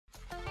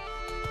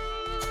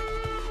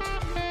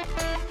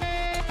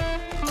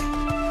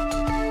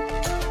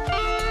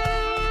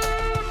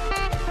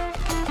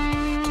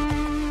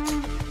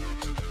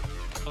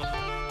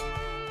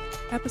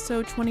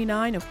episode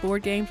 29 of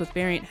Board Games with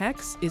Variant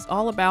Hex is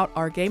all about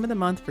our Game of the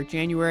Month for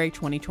January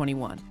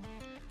 2021.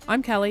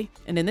 I'm Kelly,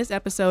 and in this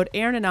episode,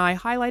 Aaron and I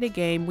highlight a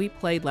game we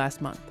played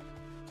last month.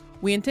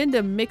 We intend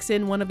to mix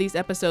in one of these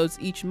episodes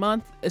each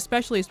month,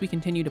 especially as we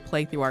continue to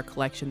play through our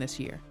collection this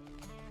year.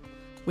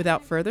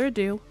 Without further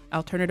ado,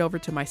 I'll turn it over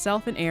to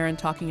myself and Aaron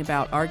talking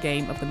about our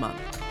Game of the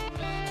Month.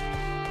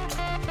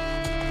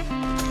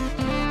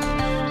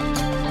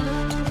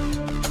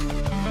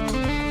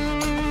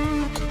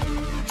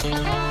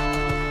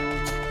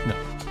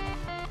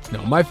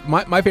 No,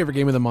 my favorite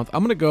game of the month.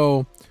 I'm gonna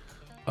go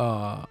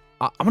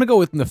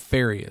with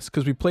Nefarious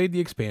because we played the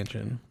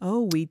expansion.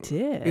 Oh, we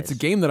did. It's a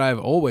game that I've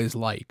always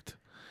liked,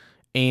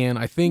 and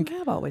I think I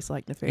have always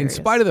liked Nefarious. in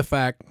spite of the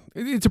fact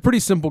it's a pretty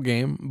simple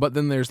game, but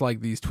then there's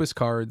like these twist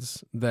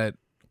cards that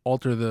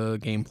alter the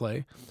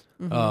gameplay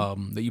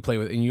that you play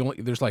with, and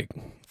there's like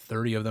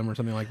 30 of them or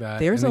something like that.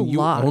 There's and a then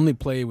lot. You only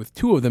play with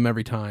 2 of them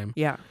every time.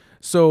 Yeah.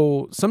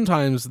 So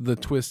sometimes the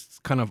twists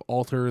kind of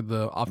alter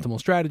the optimal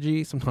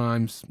strategy.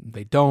 Sometimes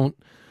they don't.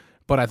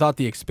 But I thought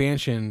the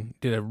expansion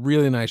did a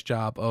really nice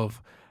job of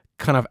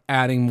kind of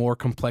adding more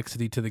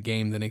complexity to the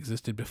game than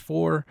existed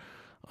before.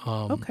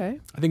 Okay.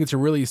 I think it's a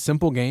really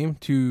simple game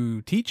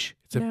to teach.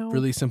 It's a Now-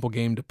 really simple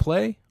game to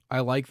play. I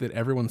like that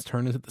everyone's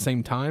turn is at the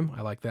same time.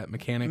 I like that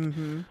mechanic.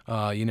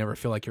 You never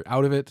feel like you're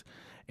out of it.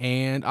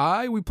 And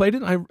we played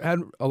it, and I had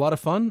a lot of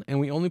fun,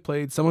 and we only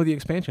played some of the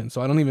expansion, so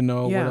I don't even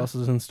know what else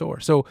is in store.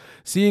 So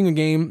seeing a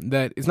game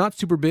that is not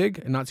super big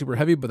and not super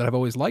heavy, but that I've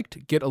always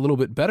liked, get a little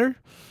bit better,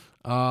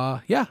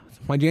 it's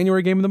my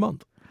January game of the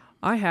month.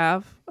 I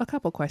have a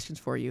couple questions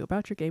for you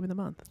about your Game of the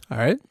Month. All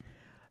right.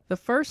 The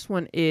first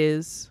one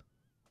is,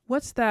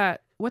 what's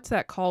that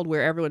called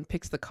where everyone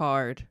picks the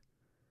card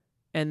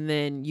and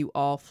then you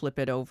all flip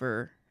it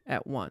over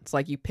at once?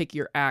 Like you pick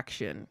your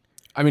action.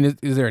 I mean,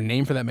 is there a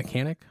name for that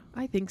mechanic?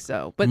 I think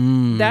so. But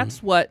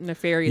that's what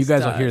Nefarious You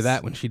guys does. will hear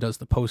that when she does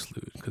the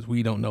postlude, because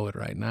we don't know it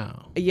right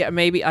now. Yeah,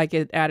 maybe I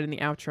could add in the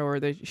outro or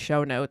the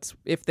show notes.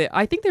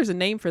 I think there's a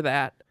name for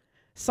that.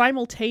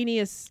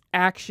 Simultaneous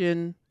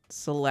action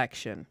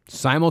selection.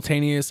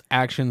 Simultaneous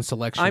action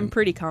selection. I'm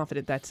pretty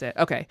confident that's it.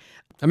 Okay.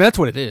 I mean, that's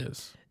what it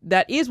is.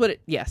 That is what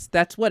it... Yes,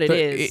 that's what it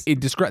is.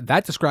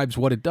 That describes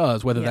what it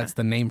does, whether Yeah. that's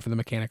the name for the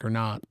mechanic or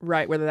not.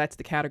 Right, whether that's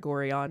the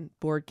category on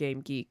Board Game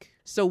Geek.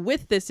 So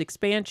with this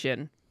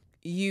expansion,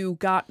 you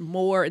got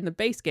more in the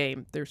base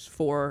game. There's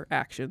 4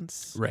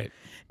 actions. Right.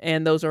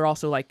 And those are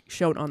also like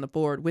shown on the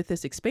board. With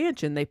this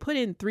expansion, they put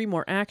in 3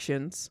 more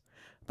actions,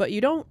 but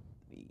you don't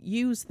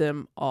use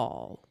them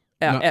all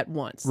at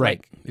once. Right.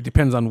 Like, It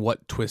depends on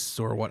what twists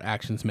or what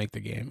actions make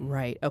the game.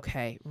 right,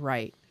 okay,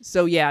 right.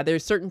 So yeah,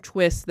 there's certain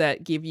twists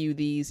that give you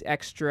these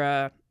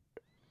extra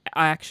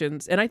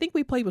actions, and I think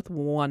we played with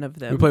one of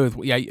them. We play with,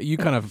 you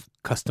kind of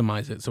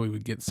customize it so we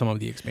would get some of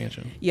the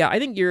expansion. Yeah, I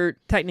think you're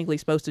technically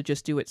supposed to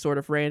just do it sort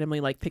of randomly,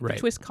 like pick the Right.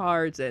 twist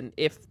cards, and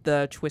if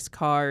the twist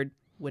card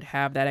would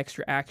have that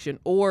extra action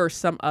or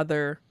some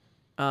other,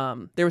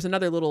 there was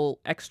another little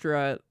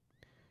extra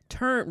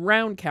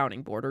round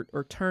counting board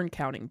or turn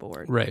counting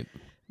board Right.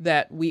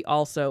 that we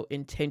also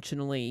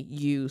intentionally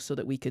used so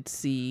that we could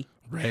see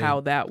Right. how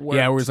that worked.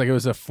 Yeah, where it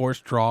was a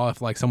forced draw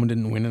if like someone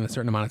didn't win in a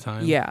certain amount of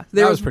time. Yeah,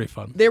 that was pretty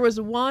fun. There was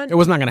one. It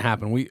was not going to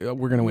happen. We're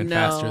going to win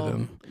faster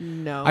than.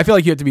 No. I feel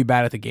like you have to be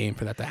bad at the game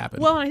for that to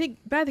happen. Well, I think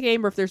bad at the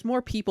game, or if there's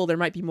more people, there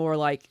might be more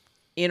like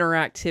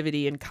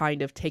interactivity and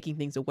kind of taking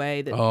things away.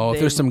 if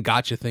there's some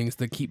gotcha things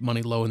that keep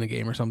money low in the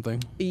game or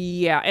something.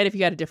 Yeah, and if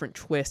you had a different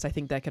twist, I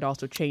think that could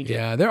also change it.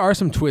 Yeah, there are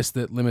some twists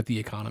that limit the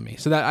economy.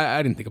 So that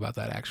I didn't think about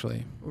that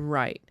actually.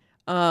 Right.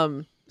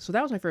 So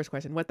that was my first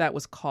question, what that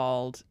was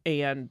called,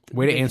 and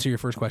Way to answer your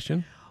first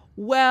question.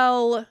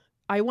 well,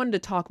 I wanted to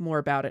talk more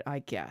about it, I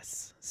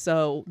guess.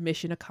 So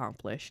mission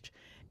accomplished.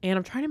 And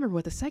I'm trying to remember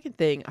what the second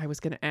thing I was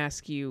going to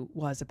ask you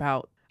was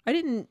about. I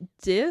didn't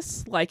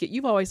dislike it.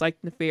 You've always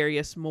liked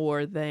Nefarious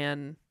more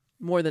than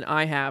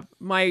I have.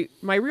 My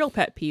real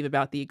pet peeve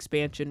about the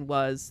expansion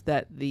was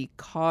that the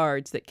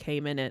cards that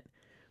came in it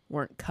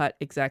weren't cut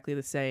exactly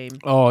the same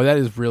Oh, that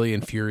is really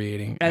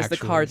infuriating. as actually.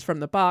 the cards from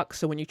the box.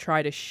 So when you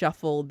try to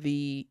shuffle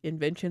the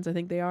inventions, I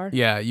think they are.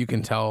 Yeah, you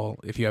can tell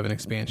if you have an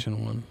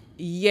expansion one.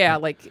 Yeah,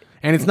 like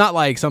And it's not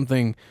like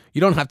something you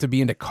don't have to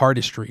be into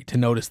cardistry to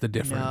notice the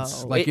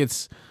difference. No, like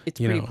it's you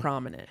pretty know.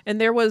 prominent. And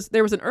there was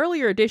an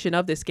earlier edition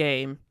of this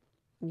game.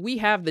 We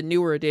have the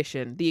newer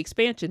edition. The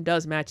expansion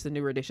does match the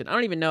newer edition. I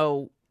don't even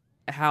know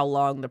how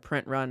long the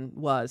print run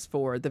was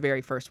for the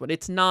very first one.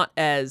 It's not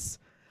as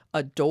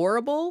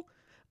adorable.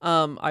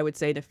 I would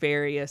say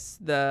Nefarious,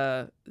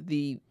 the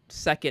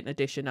second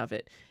edition of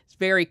it. It's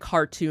very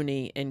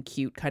cartoony and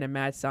cute, kind of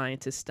mad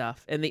scientist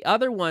stuff. And the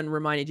other one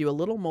reminded you a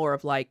little more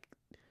of like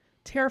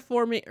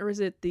Terraforming, or is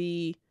it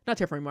not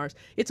Terraforming Mars?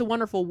 It's a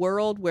Wonderful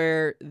World,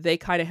 where they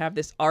kind of have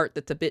this art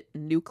that's a bit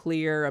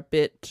nuclear, a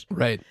bit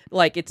Right.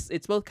 like it's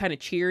both kind of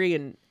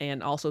cheery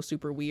and also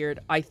super weird.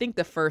 I think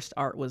the first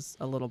art was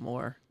a little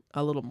more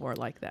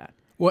like that.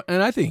 Well,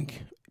 and I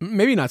think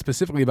maybe not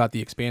specifically about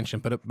the expansion,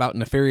 but about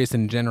Nefarious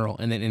in general,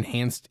 and then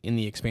enhanced in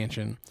the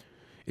expansion,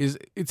 is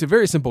it's a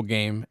very simple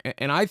game,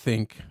 and I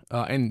think,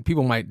 and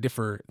people might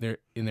differ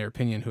in their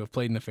opinion who have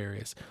played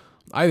Nefarious.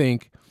 I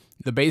think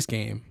the base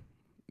game,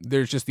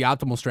 there's just the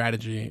optimal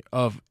strategy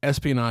of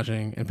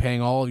espionaging and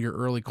paying all of your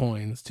early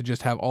coins to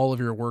just have all of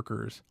your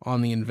workers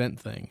on the invent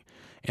thing.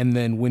 And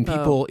then when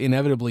people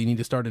inevitably need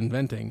to start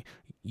inventing,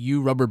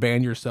 you rubber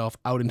band yourself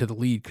out into the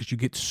lead because you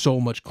get so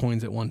much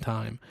coins at one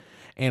time.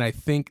 And I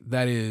think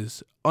that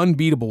is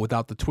unbeatable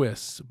without the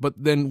twists. But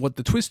then what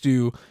the twists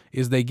do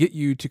is they get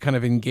you to kind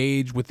of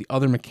engage with the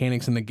other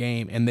mechanics in the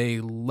game, and they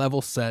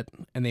level set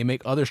and they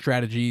make other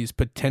strategies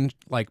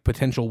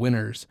potential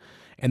winners.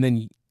 And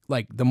then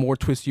like the more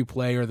twists you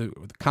play or the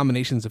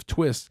combinations of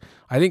twists,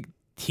 I think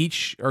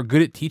are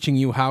good at teaching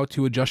you how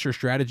to adjust your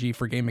strategy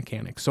for game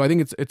mechanics. So I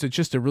think it's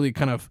just a really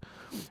kind of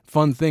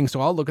fun thing.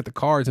 So I'll look at the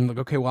cards and look,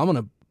 okay, well, I'm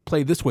going to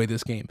play this way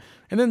this game.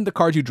 And then the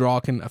cards you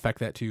draw can affect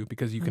that too,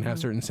 because you can have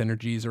certain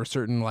synergies or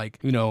certain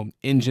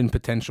engine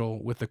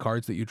potential with the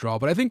cards that you draw.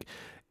 But I think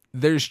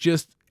there's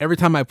just, every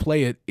time I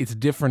play it, it's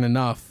different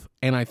enough.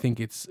 And I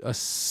think it's a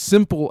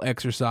simple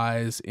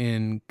exercise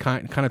in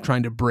kind of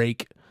trying to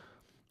break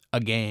a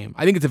game.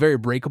 I think it's a very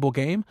breakable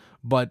game,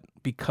 but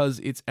because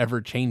it's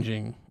ever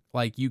changing,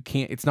 like you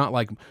can't, it's not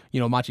like,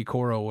 Machi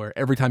Koro where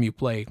every time you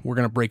play, we're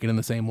going to break it in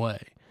the same way.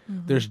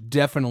 There's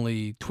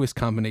definitely twist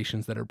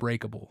combinations that are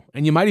breakable,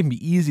 and you might even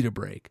be easy to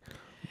break,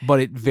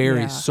 but it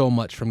varies so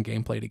much from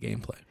gameplay to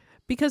gameplay.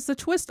 Because the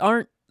twists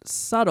aren't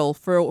subtle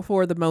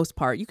for the most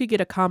part. You could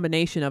get a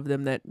combination of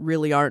them that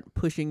really aren't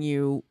pushing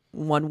you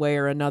one way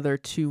or another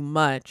too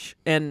much.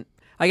 And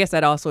I guess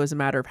that also is a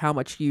matter of how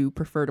much you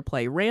prefer to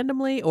play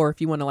randomly, or if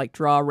you want to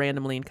draw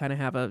randomly and kind of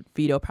have a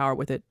veto power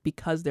with it,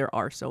 because there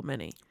are so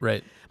many.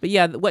 Right. But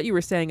yeah, what you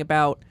were saying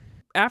about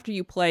after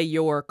you play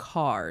your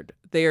card,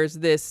 there's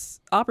this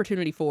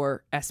opportunity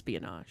for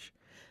espionage.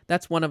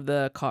 That's one of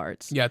the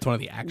cards. Yeah, it's one of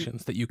the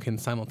actions that you can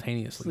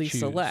simultaneously choose.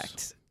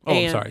 Select.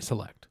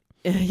 Select.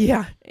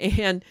 Yeah,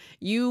 and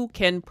you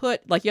can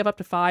put, you have up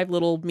to 5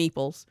 little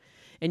meeples,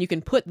 and you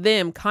can put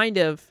them kind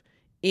of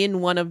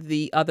in one of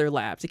the other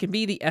labs. It can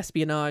be the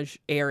espionage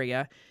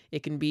area.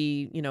 It can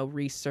be,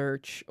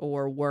 research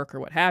or work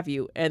or what have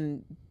you.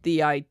 And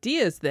the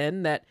idea is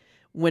then that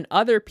when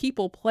other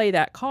people play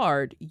that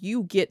card,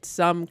 you get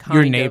some kind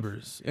of... Your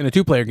neighbors. In a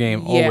 2-player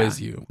game, always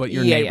you, but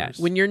your neighbors.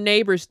 Yeah. When your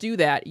neighbors do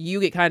that,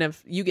 you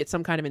get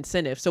some kind of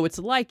incentive. So it's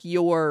like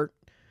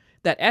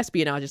that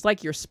espionage is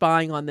like you're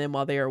spying on them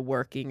while they are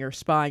working or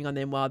spying on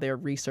them while they're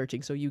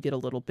researching, so you get a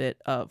little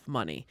bit of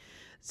money.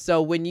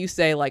 So when you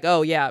say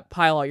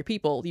pile all your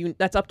people,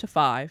 that's up to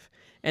 5.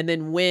 And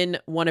then when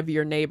one of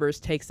your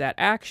neighbors takes that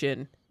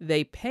action,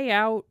 they pay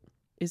out,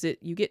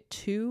 you get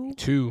 2?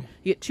 2.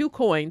 You get 2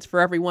 coins for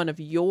every one of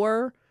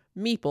your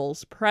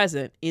meeples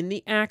present in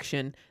the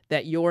action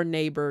that your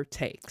neighbor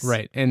takes.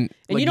 Right. And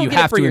you don't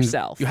get it for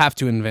yourself. You have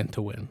to invent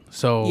to win.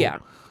 So yeah.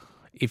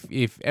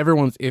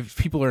 If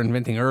people are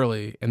inventing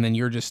early and then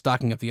you're just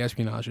stocking up the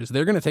espionages,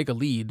 they're going to take a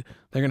lead.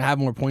 They're going to have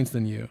more points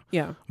than you.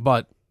 Yeah.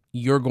 But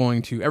you're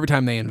going to, every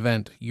time they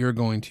invent, you're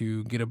going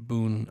to get a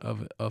boon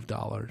of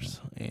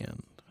dollars,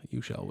 and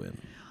you shall win.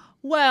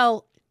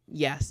 Well,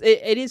 yes,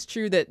 it is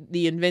true that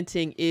the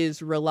inventing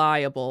is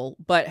reliable,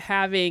 but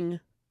having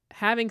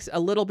a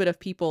little bit of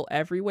people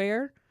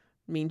everywhere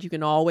means you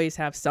can always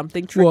have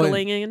something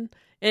trickling in.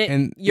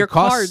 And your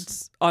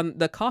cost on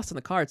the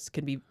cards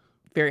can be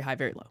very high,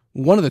 very low.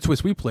 One of the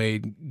twists we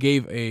played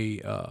gave a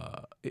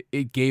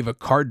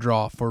card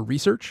draw for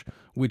research,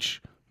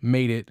 which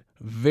made it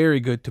very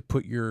good to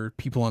put your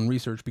people on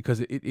research because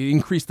it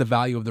increased the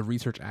value of the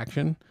research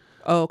action.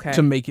 Oh, okay.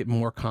 To make it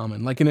more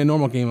common. Like in a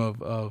normal game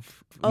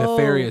of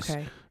Nefarious,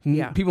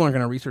 people aren't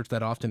going to research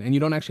that often, and you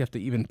don't actually have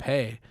to even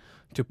pay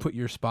to put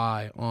your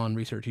spy on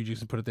research. You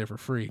just put it there for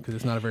free because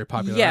it's not a very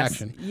popular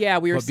action. Yeah,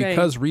 but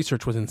because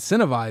research was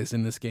incentivized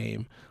in this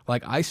game,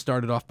 I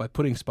started off by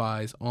putting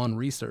spies on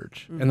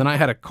research, and then I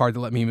had a card that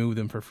let me move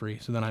them for free,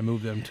 so then I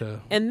moved them to...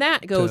 And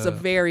that goes a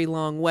very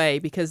long way,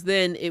 because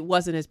then it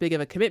wasn't as big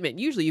of a commitment.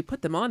 Usually you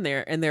put them on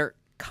there, and they're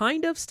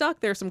kind of stuck.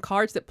 There's some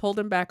cards that pull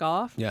them back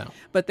off. Yeah.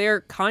 But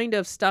they're kind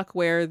of stuck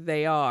where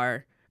they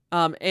are.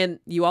 And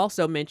you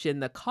also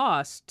mentioned the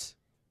cost.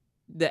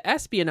 The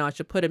espionage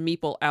to put a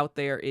meeple out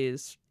there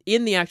is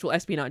in the actual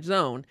espionage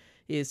zone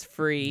is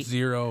free.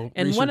 0.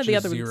 And research one of the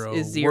other ones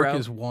is 0. Work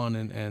is 1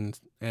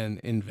 and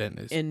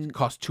invent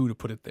costs 2 to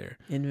put it there.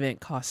 Invent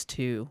costs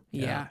 2.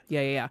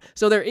 Yeah.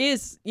 So there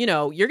is,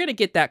 you're going to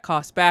get that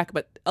cost back,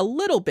 but a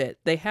little bit.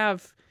 They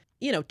have,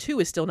 2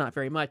 is still not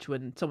very much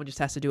when someone just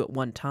has to do it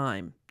one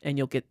time, and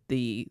you'll get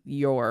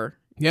your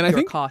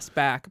cost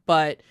back.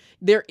 But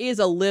there is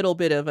a little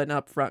bit of an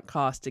upfront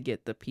cost to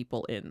get the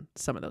people in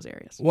some of those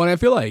areas. Well, I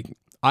feel like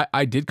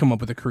I did come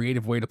up with a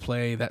creative way to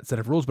play that set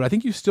of rules, but I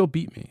think you still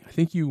beat me. I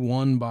think you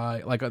won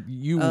by won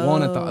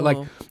at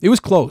the it was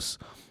close,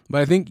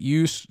 but I think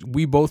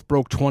we both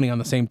broke 20 on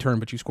the same turn,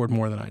 but you scored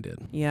more than I did.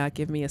 Yeah,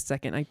 give me a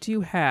second. I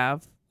do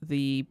have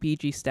the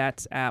BG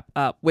Stats app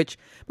up, which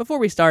before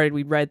we started,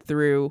 we read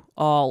through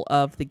all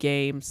of the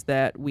games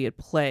that we had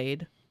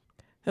played.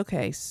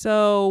 Okay,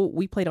 so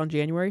we played on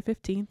January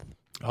 15th.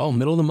 Oh,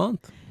 middle of the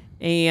month.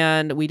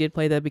 And we did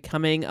play the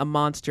Becoming a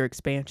Monster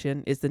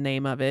expansion is the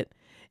name of it.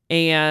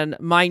 And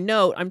my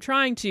note, I'm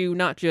trying to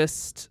not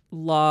just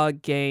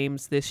log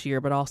games this year,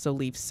 but also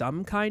leave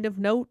some kind of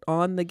note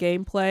on the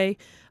gameplay.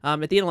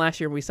 At the end of last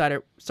year, when we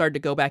started to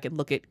go back and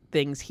look at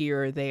things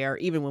here or there,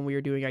 even when we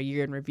were doing our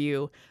year in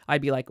review,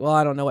 I'd be like, well,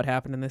 I don't know what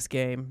happened in this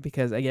game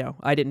because,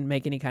 I didn't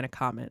make any kind of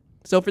comment.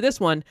 So for this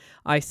one,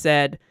 I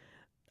said,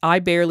 I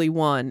barely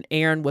won.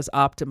 Aaron was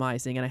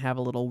optimizing, and I have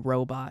a little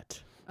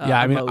robot.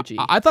 Emoji.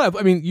 I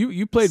thought.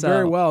 You played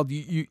very well.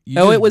 You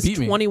it was beat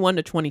me.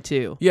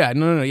 21-22. Yeah,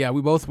 no. Yeah,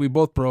 we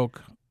both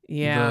broke.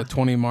 Yeah. The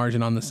 20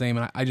 margin on the same,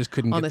 and I just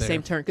couldn't get on there. the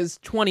same turn because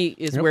 20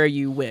 is where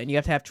you win. You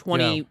have to have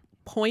 20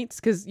 points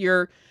because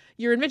your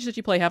inventions that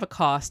you play have a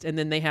cost, and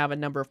then they have a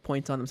number of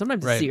points on them.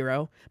 Sometimes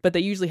 0, but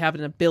they usually have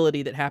an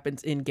ability that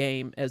happens in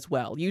game as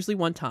well. Usually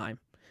one time.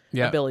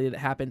 Ability that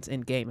happens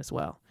in game as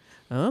well.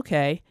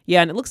 Okay.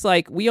 Yeah, and it looks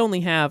like we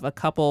only have a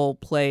couple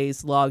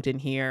plays logged in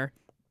here.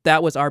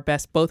 That was our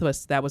best. Both of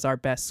us. That was our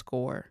best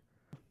score.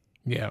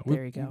 Yeah,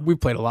 there you go. We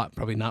played a lot.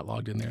 Probably not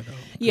logged in there though.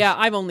 Yeah,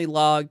 I've only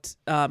logged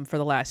for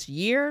the last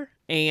year,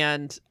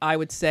 and I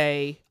would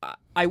say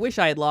I wish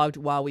I had logged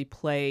while we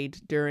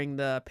played during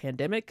the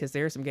pandemic because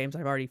there are some games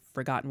I've already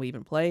forgotten we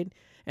even played.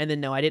 And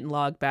then no, I didn't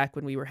log back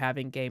when we were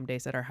having game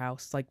days at our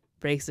house, like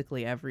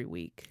basically every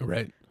week.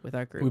 Right. With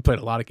our group. We played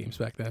a lot of games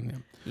back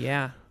then.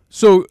 Yeah.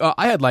 So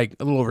I had like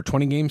a little over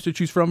 20 games to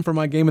choose from for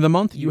my game of the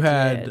month. You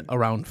had did.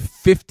 Around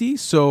 50.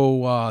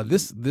 So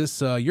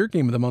this your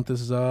game of the month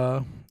is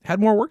had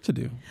more work to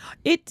do.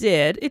 It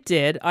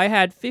did. I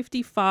had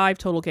 55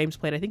 total games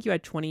played. I think you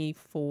had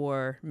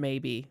 24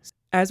 maybe.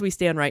 As we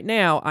stand right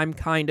now, I'm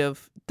kind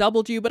of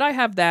doubled you, but I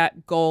have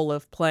that goal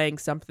of playing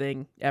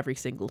something every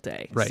single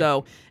day. Right.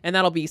 So, and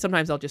that'll be,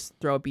 sometimes I'll just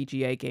throw a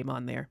BGA game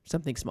on there,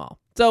 something small.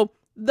 So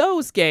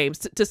those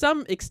games, to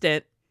some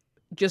extent,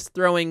 just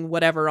throwing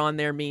whatever on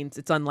there means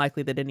it's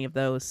unlikely that any of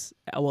those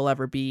will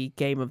ever be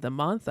game of the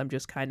month. I'm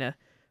just kind of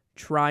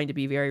trying to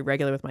be very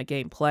regular with my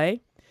gameplay.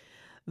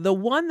 The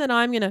one that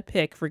I'm going to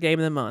pick for game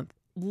of the month,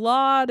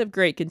 lot of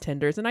great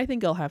contenders, and I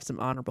think I'll have some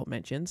honorable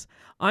mentions.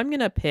 I'm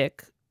going to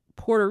pick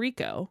Puerto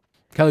Rico.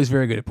 Kelly's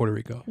very good at Puerto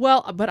Rico.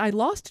 Well, but I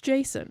lost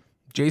Jason.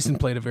 Jason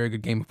played a very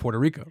good game of Puerto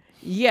Rico.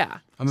 Yeah.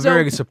 I'm a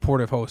very good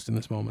supportive host in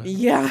this moment.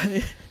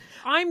 Yeah.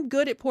 I'm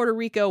good at Puerto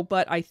Rico,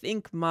 but I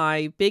think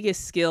my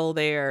biggest skill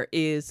there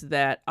is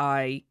that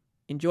I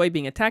enjoy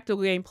being a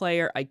tactical game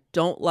player. I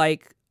don't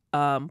like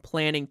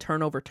planning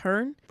turn over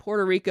turn.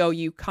 Puerto Rico,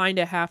 you kind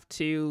of have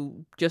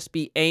to just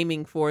be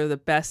aiming for the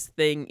best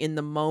thing in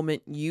the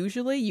moment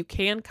usually. You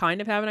can kind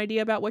of have an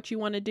idea about what you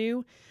want to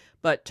do,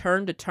 but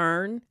turn to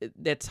turn,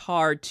 it's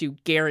hard to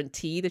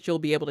guarantee that you'll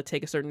be able to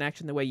take a certain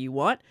action the way you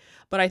want.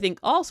 But I think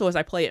also as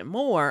I play it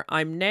more,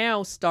 I'm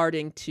now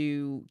starting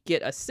to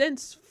get a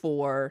sense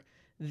for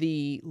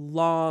the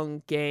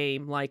long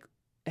game, like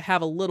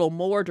have a little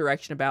more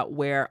direction about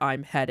where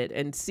I'm headed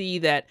and see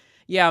that,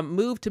 yeah,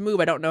 move to move,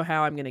 I don't know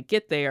how I'm going to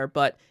get there,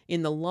 but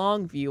in the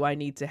long view, I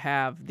need to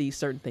have these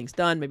certain things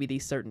done, maybe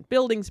these certain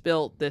buildings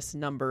built, this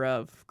number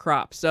of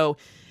crops. So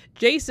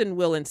Jason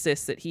will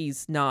insist that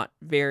he's not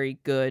very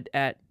good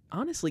at,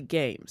 honestly,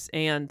 games.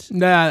 And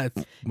nah,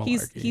 that's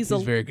he's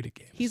very good at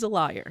games. He's a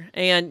liar.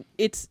 And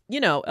it's,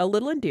 a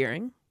little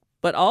endearing,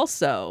 but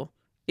also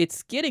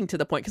it's getting to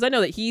the point, because I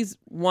know that he's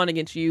won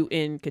against you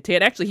in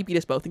Catan. Actually, he beat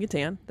us both in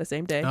Catan the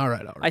same day. All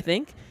right. I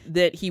think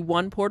that he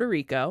won Puerto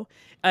Rico.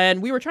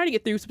 And we were trying to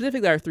get through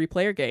specifically our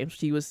 3-player games.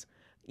 He was,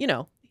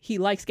 he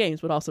likes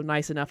games, but also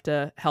nice enough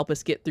to help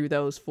us get through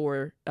those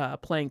for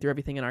playing through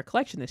everything in our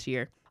collection this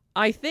year.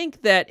 I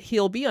think that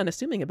he'll be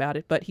unassuming about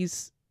it, but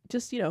he's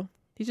just,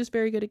 he's just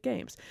very good at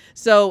games.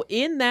 So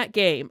in that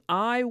game,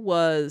 I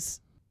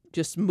was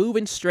just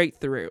moving straight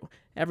through.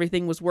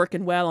 Everything was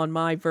working well on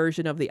my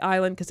version of the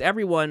island because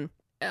everyone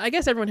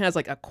has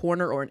like a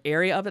corner or an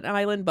area of an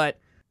island, but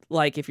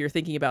like if you're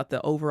thinking about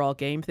the overall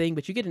game thing,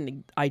 but you get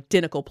an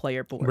identical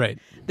player board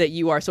that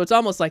you are. So it's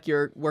almost like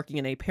you're working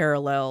in a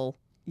parallel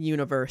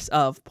universe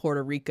of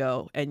Puerto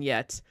Rico and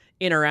yet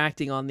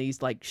interacting on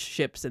these like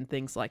ships and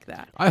things like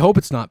that. I hope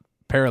it's not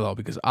parallel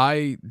because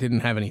I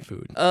didn't have any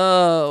food.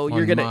 Oh,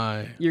 you're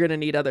gonna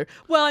need other.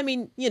 Well, I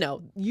mean,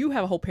 you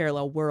have a whole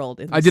parallel world.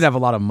 I did have a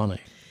lot of money.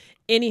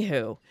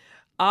 Anywho,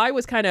 I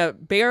was kind of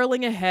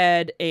barreling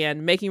ahead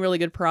and making really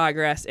good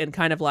progress and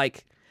kind of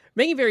like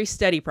making very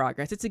steady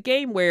progress. It's a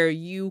game where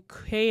you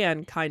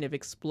can kind of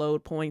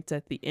explode points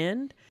at the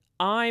end.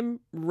 I'm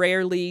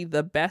rarely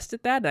the best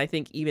at that, and I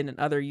think even in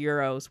other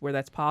Euros where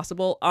that's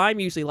possible, I'm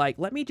usually like,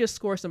 let me just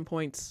score some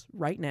points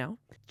right now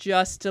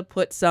just to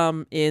put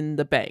some in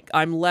the bank.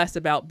 I'm less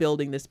about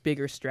building this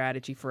bigger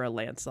strategy for a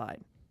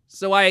landslide.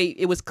 So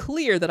it was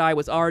clear that I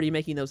was already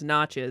making those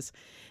notches.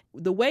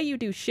 The way you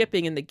do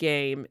shipping in the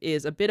game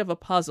is a bit of a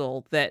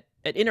puzzle, an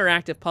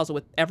interactive puzzle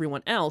with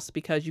everyone else,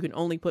 because you can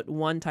only put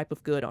one type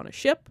of good on a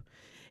ship.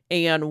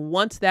 And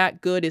once that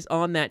good is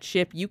on that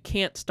ship, you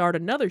can't start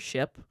another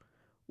ship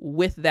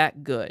with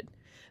that good.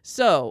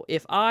 So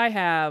if I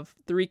have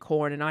 3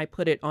 corn and I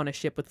put it on a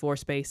ship with 4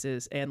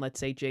 spaces, and let's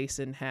say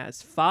Jason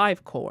has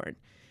 5 corn,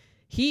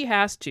 he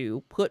has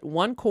to put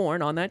 1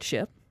 corn on that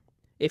ship.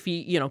 If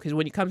he, because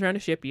when he comes around a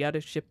ship, you got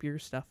to ship your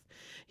stuff.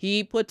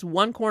 He puts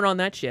 1 corn on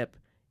that ship.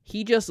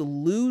 He just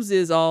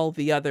loses all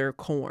the other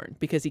corn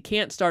because he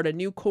can't start a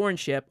new corn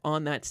ship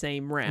on that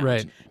same round.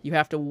 Right. You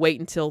have to wait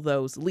until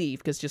those leave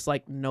because just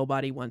like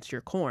nobody wants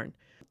your corn.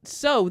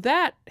 So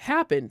that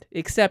happened,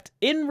 except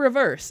in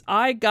reverse.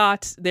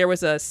 There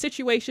was a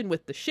situation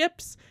with the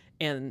ships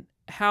and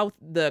how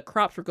the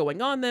crops were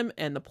going on them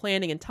and the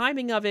planning and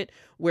timing of it,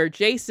 where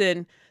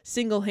Jason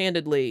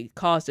single-handedly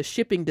caused a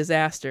shipping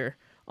disaster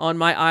on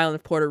my island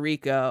of Puerto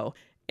Rico,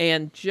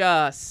 and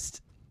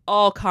just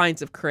all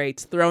kinds of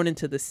crates thrown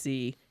into the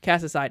sea,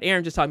 cast aside.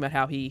 Aaron just talking about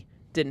how he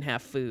didn't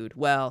have food.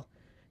 Well,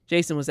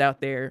 Jason was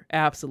out there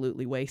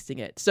absolutely wasting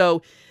it.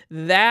 So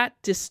that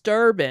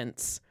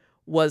disturbance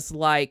was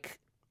like,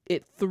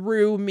 it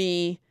threw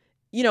me,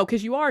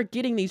 because you are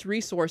getting these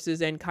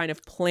resources and kind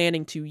of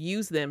planning to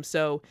use them.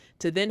 So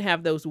to then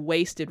have those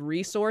wasted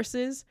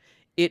resources,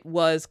 it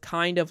was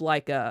kind of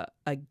like a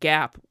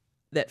gap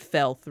that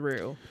fell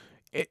through.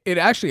 It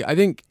actually, I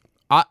think,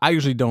 I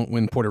usually don't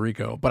win Puerto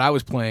Rico, but I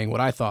was playing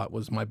what I thought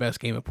was my best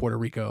game of Puerto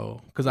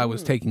Rico because I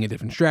was taking a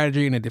different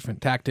strategy and a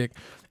different tactic.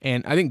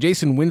 And I think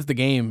Jason wins the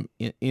game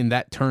in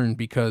that turn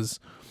because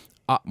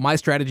my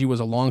strategy was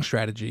a long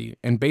strategy.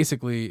 And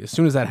basically, as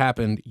soon as that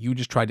happened, you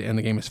just tried to end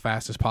the game as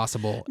fast as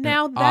possible.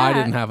 Now I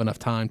didn't have enough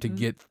time to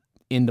get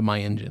into my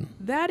engine.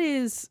 That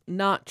is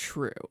not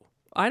true.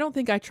 I don't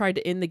think I tried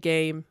to end the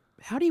game.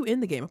 How do you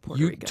end the game of Puerto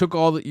Rico? You took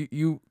all the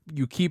you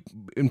keep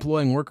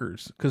employing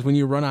workers because when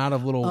you run out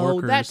of little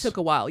workers. Oh, that took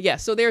a while. Yeah.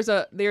 So there's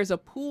a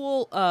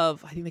pool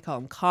of, I think they call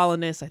them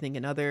colonists. I think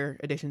in other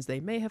editions they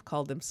may have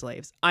called them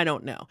slaves. I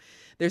don't know.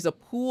 There's a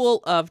pool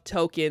of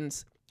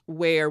tokens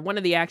where one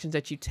of the actions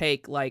that you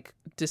take like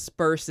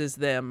disperses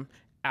them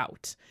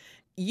out.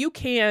 You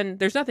can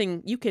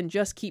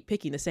just keep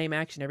picking the same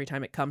action every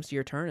time it comes to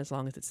your turn as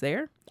long as it's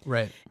there.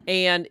 Right.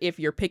 And if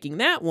you're picking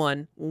that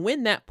one,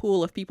 when that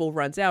pool of people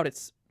runs out,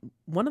 it's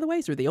one of the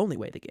ways or the only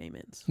way the game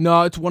ends?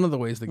 No, it's one of the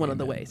ways the game ends. One of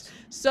the ways.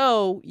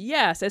 So,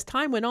 yes, as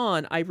time went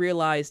on, I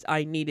realized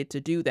I needed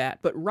to do that.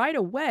 But right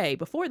away,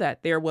 before that,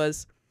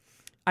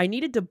 I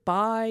needed to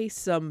buy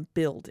some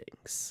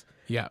buildings.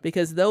 Yeah.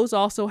 Because those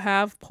also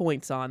have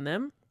points on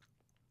them.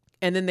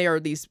 And then there are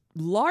these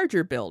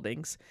larger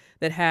buildings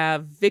that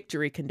have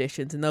victory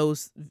conditions, and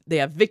they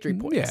have victory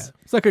points. Yeah,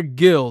 it's like a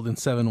guild in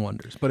Seven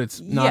Wonders, but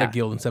it's not a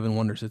guild in Seven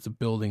Wonders. It's a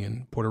building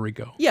in Puerto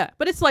Rico. Yeah,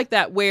 but it's like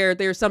that where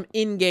there's some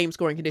in-game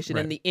scoring condition,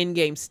 Right. and the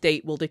in-game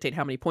state will dictate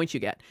how many points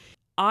you get.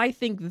 I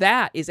think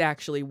that is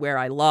actually where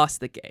I lost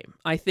the game.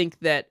 I think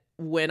that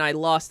when I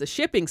lost the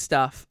shipping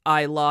stuff,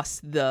 I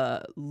lost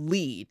the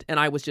lead, and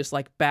I was just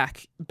like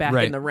back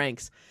Right. in the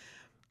ranks.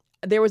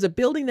 There was a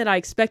building that I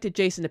expected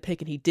Jason to pick,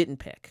 and he didn't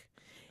pick.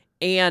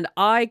 And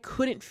I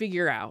couldn't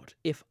figure out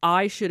if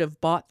I should have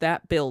bought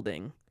that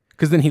building.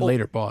 Because then he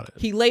later bought it.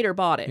 He later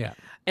bought it. Yeah.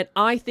 And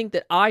I think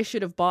that I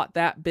should have bought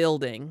that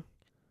building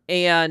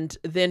and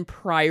then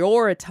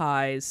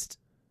prioritized,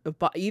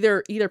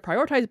 either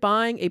prioritized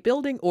buying a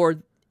building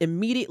or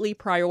immediately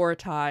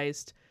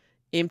prioritized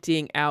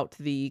emptying out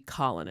the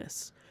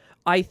colonists.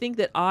 I think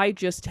that I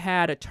just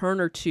had a turn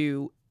or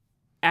two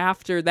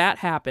after that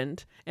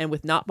happened, and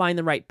with not buying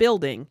the right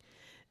building,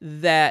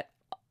 that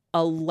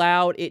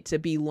allowed it to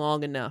be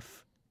long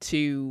enough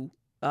to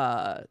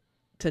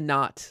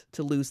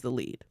lose the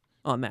lead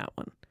on that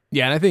one.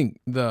 Yeah, and I think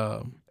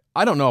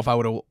I don't know if I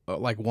would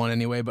have won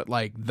anyway, but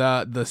like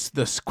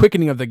the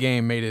quickening of the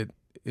game made it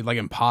like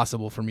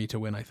impossible for me to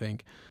win. I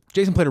think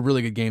Jason played a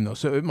really good game though,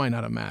 so it might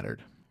not have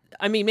mattered.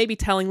 I mean, maybe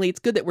tellingly,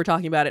 it's good that we're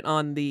talking about it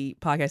on the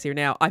podcast here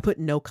now. I put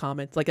no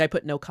comments. I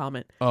put no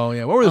comment. Oh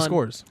yeah, what were the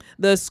scores?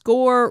 The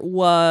score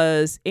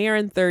was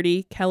Aaron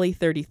 30, Kelly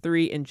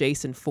 33, and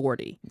Jason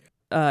 40.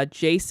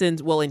 Jason's,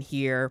 in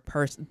here,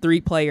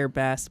 3-player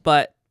best,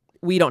 but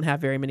we don't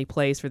have very many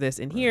plays for this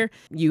in here.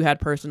 You had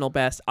personal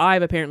best.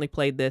 I've apparently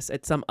played this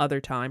at some other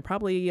time,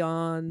 probably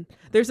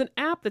there's an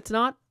app that's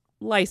not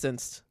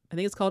licensed. I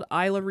think it's called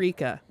Isla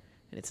Rica,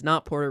 and it's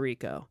not Puerto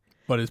Rico.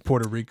 But it's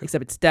Puerto Rico.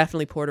 Except it's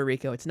definitely Puerto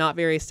Rico. It's not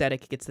very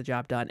aesthetic. It gets the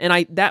job done.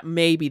 And that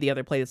may be the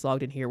other play that's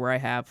logged in here where I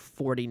have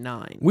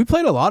 49. We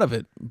played a lot of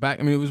it back.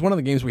 I mean, it was one of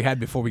the games we had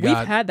before We've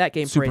got had that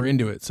game super for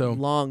into it. So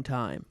long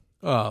time.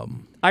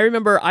 I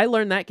remember I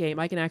learned that game.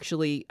 I can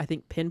actually, I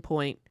think,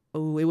 pinpoint.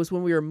 Oh, it was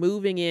when we were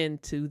moving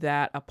into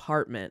that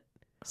apartment.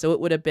 So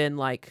it would have been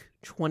like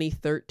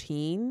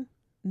 2013,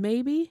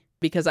 maybe,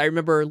 because I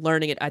remember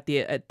learning it at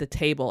the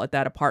table at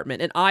that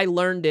apartment, and I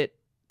learned it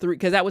through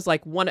because that was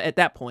like at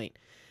that point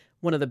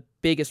one of the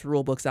biggest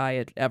rule books I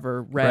had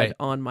ever read Right.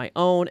 on my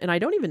own, and I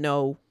don't even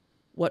know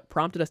what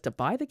prompted us to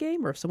buy the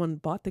game, or if someone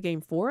bought the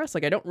game for us.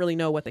 Like, I don't really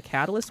know what the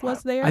catalyst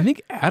was there. I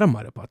think Adam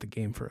might have bought the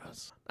game for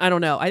us. I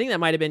don't know. I think that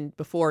might have been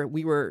before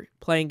we were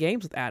playing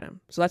games with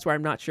Adam. So that's why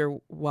I'm not sure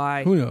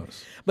why. Who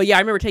knows? But yeah, I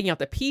remember taking out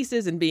the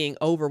pieces and being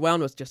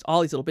overwhelmed with just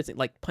all these little bits,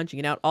 like punching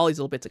it out, all these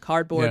little bits of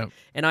cardboard. Yeah.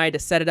 And I had to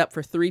set it up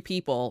for 3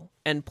 people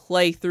and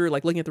play through,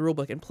 like looking at the rule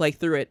book and play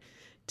through it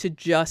to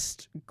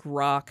just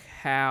grok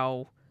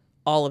how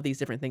all of these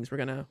different things were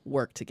going to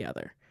work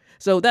together.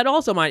 So that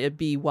also might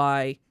be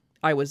why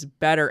I was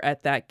better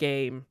at that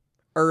game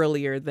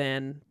earlier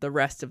than the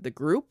rest of the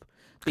group.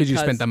 Because you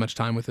spent that much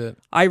time with it.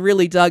 I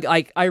really dug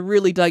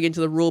into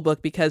the rule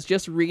book, because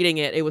just reading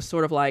it, it was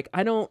sort of like,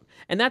 and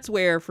that's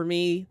where for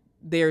me,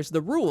 there's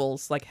the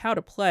rules, like how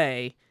to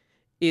play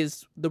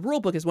is, the rule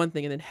book is one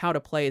thing, and then how to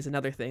play is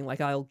another thing.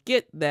 Like, I'll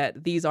get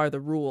that these are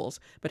the rules,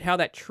 but how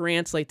that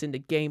translates into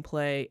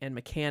gameplay and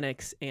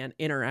mechanics and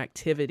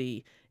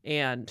interactivity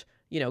and,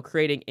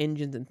 creating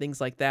engines and things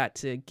like that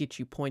to get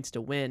you points to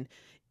win,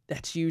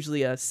 that's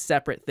usually a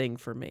separate thing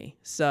for me.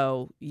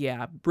 So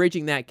yeah,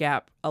 bridging that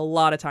gap. A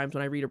lot of times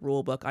when I read a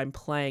rule book, I'm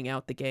playing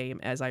out the game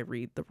as I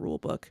read the rule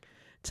book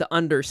to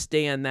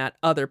understand that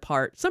other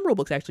part. Some rule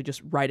books actually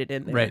just write it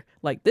in there. Right.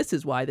 Like, this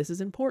is why this is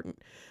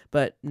important,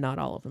 but not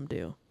all of them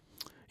do.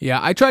 Yeah,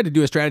 I tried to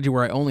do a strategy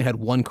where I only had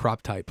one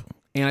crop type,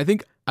 and I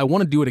think I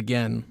want to do it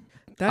again.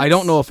 I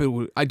don't know if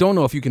I don't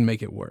know if you can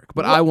make it work,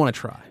 but I want to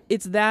try.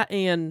 It's that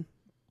and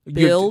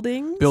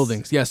buildings.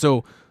 Buildings, yeah.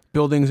 So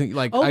buildings,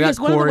 like I got yes,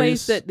 one of the quarries.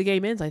 ways that the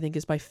game ends, I think,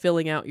 is by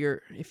filling out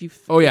your.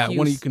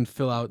 One you can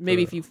fill out.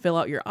 Maybe if you fill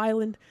out your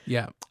island.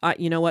 Yeah.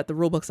 You know what? The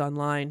rule book's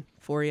online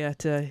for you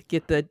to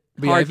get the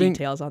hard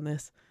details on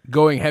this.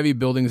 Going heavy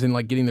buildings and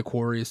like getting the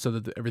quarries so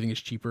that everything is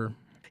cheaper.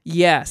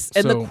 Yes,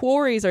 and the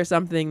quarries are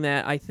something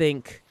that I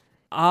think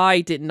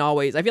I didn't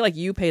always. I feel like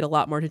you paid a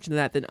lot more attention to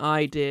that than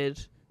I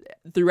did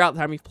throughout the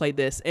time we've played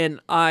this,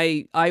 and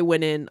I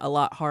went in a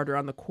lot harder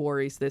on the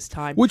quarries this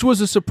time, which was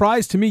a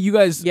surprise to me. You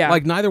guys,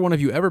 like, neither one of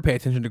you ever pay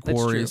attention to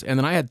quarries, and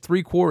then I had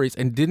 3 quarries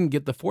and didn't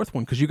get the 4th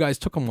one because you guys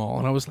took them all,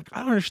 and I was like, I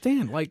don't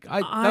understand. Like,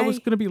 that was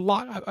going to be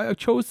I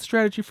chose the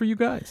strategy for you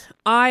guys.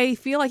 I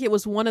feel like it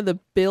was one of the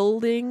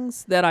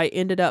buildings that I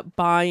ended up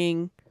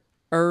buying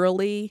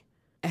early.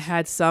 It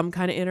had some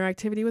kind of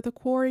interactivity with a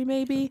quarry,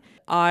 maybe.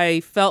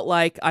 I felt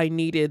like I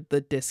needed the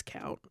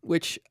discount,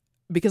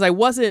 because I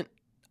wasn't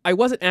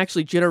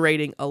actually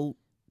generating a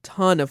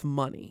ton of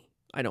money,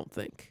 I don't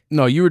think.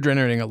 No, you were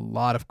generating a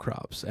lot of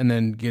crops, and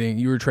then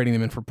you were trading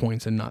them in for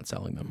points and not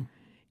selling them.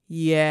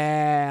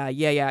 Yeah,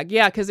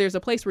 because there's a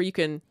place where you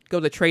can go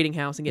to the trading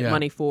house and get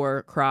money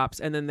for crops,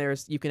 and then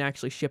you can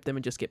actually ship them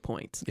and just get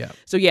points. Yeah.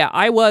 So yeah,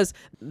 I was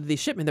the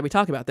shipment that we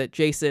talked about that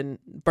Jason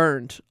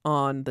burned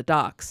on the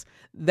docks.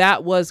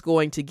 That was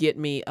going to get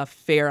me a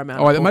fair amount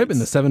of points. That might have been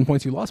the 7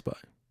 points you lost by.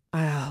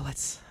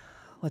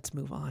 Let's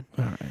move on.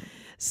 All right.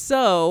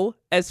 So,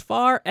 as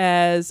far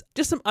as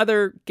just some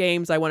other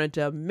games I wanted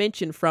to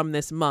mention from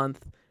this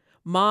month,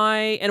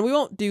 and we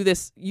won't do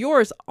this,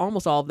 yours,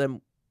 almost all of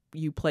them,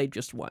 you played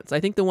just once.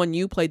 I think the one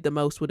you played the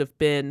most would have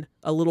been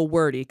A Little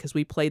Wordy, because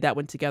we played that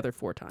one together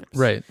 4 times.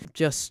 Right.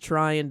 Just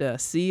trying to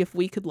see if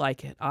we could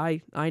like it.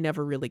 I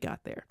never really got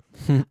there.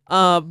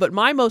 But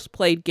my most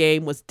played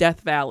game was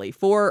Death Valley.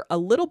 For a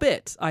little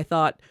bit, I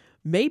thought,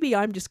 maybe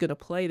I'm just going to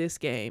play this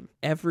game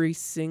every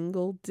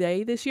single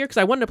day this year, because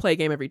I wanted to play a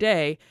game every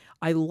day.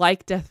 I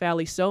like Death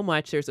Valley so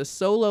much. There's a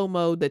solo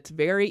mode that's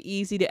very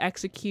easy to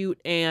execute,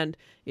 and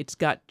it's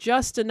got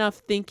just enough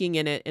thinking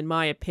in it, in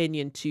my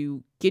opinion,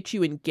 to get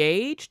you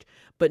engaged,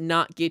 but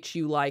not get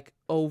you, like,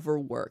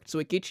 overworked. So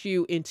it gets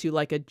you into,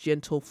 like, a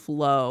gentle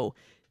flow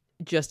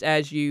just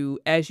as you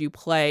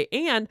play.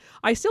 And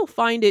I still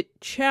find it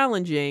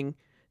challenging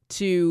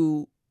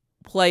to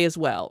play as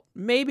well.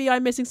 Maybe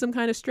I'm missing some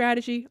kind of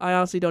strategy. I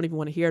honestly don't even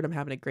want to hear it. I'm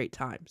having a great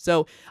time.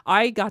 So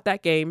I got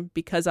that game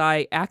because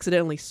I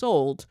accidentally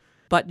sold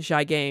Button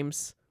Shy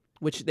Games,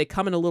 which they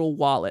come in a little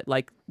wallet,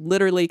 like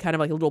literally kind of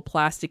like a little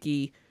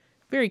plasticky,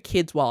 very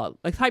kids wallet,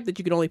 like type that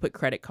you can only put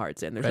credit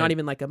cards in. There's not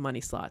even like a money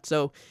slot.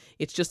 So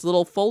it's just a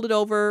little folded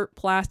over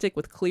plastic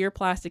with clear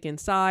plastic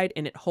inside,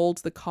 and it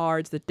holds the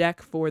cards, the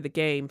deck for the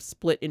game,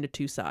 split into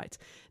 2 sides.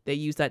 They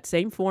use that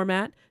same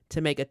format to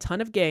make a ton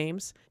of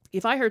games.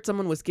 If I heard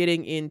someone was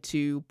getting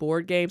into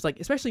board games, like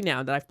especially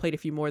now that I've played a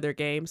few more of their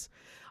games,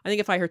 I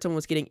think if I heard someone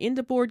was getting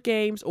into board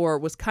games or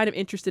was kind of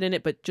interested in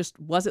it but just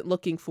wasn't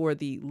looking for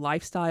the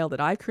lifestyle that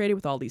I've created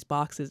with all these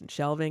boxes and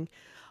shelving,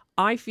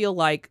 I feel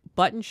like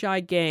Button Shy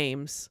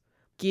Games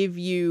give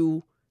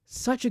you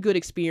such a good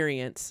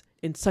experience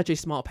in such a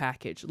small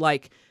package.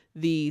 Like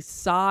the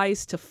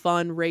size to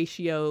fun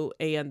ratio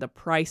and the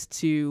price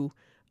to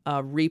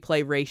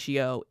replay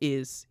ratio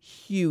is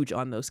huge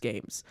on those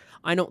games.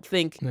 I don't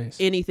think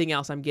anything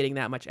else I'm getting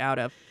that much out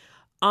of.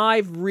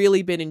 I've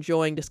really been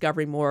enjoying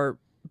discovering more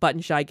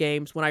Button Shy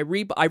games. When I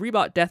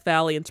rebought Death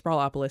Valley and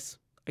Sprawlopolis,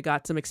 I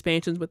got some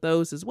expansions with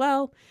those as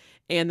well.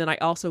 And then I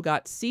also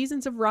got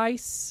Seasons of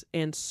Rice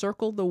and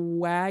Circle the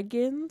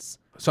Wagons.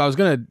 So I was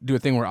gonna do a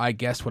thing where I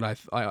guessed what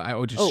I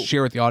would just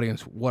share with the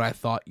audience what I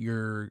thought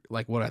your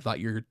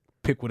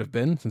pick would have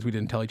been, since we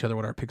didn't tell each other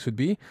what our picks would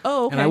be.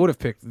 Oh, okay. And I would have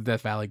picked the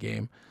Death Valley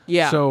game.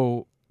 Yeah.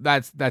 So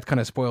that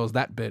kind of spoils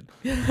that bit.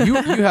 You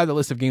have the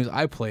list of games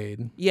I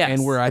played. Yes.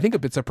 And were I think a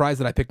bit surprised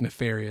that I picked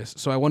Nefarious.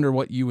 So I wonder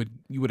what you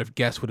would have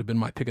guessed would have been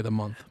my pick of the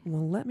month.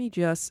 Well, let me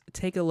just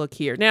take a look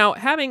here. Now,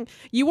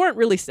 you weren't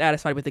really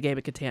satisfied with the game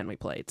of Catan we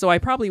played, so I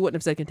probably wouldn't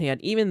have said Catan,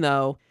 even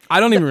though I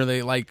don't even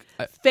really like.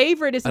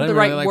 favorite isn't the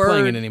right really like word.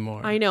 playing it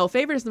anymore. I know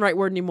favorite isn't the right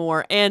word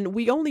anymore, and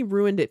we only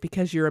ruined it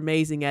because you're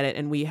amazing at it,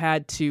 and we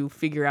had to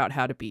figure out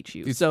how to beat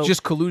you. It's so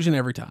just collusion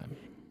every time.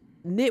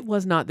 it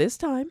was not this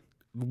time.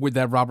 With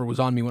that robber was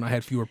on me when I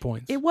had fewer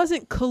points. It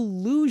wasn't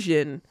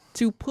collusion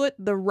to put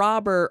the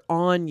robber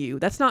on you.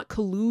 That's not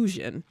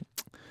collusion.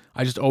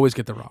 I just always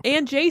get the robber.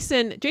 And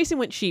Jason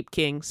went Sheep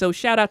King, so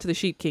shout out to the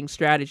Sheep King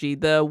strategy.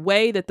 The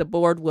way that the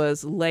board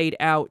was laid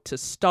out to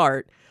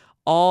start,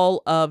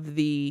 all of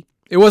the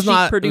It was sheep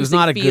not producing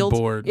a fields, good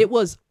board. It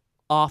was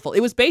awful. It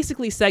was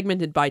basically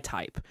segmented by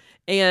type.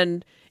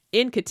 And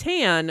in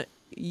Catan,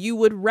 you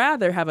would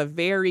rather have a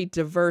very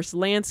diverse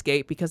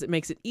landscape because it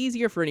makes it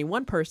easier for any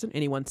one person,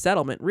 any one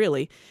settlement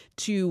really,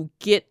 to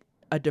get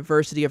a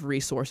diversity of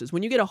resources.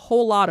 When you get a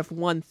whole lot of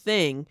one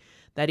thing,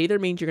 that either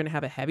means you're going to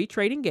have a heavy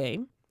trading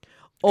game,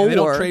 or and they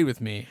don't trade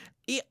with me.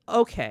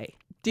 Okay.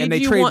 And they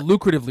trade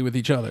lucratively with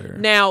each other.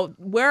 Now,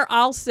 where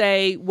I'll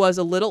say was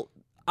a little,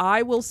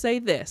 I will say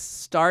this,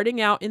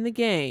 starting out in the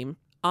game,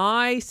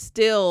 I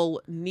still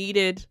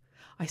needed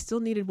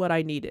what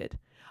I needed.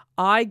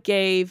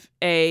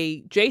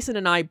 Jason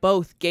and I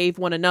both gave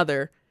one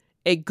another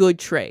a good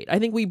trade. I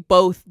think we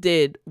both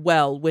did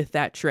well with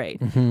that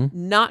trade. Mm-hmm.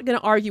 Not going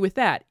to argue with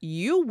that.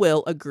 You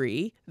will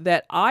agree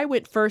that I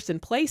went first in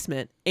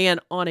placement, and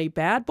on a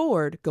bad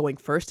board, going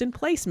first in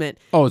placement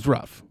it's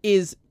rough.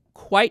 is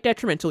quite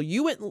detrimental.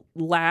 You went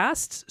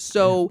last,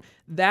 so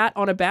that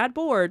on a bad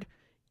board,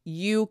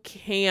 you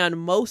can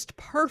most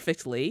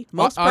perfectly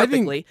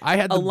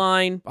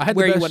align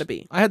where you want to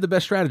be. I had the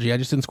best strategy. I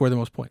just didn't score the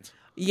most points.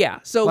 Yeah,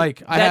 so I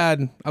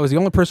was the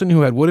only person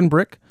who had wood and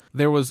brick.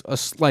 There was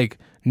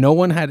no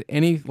one had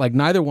any,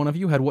 neither one of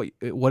you had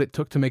what it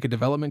took to make a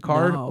development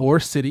card or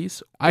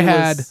cities.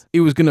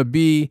 It was going to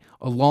be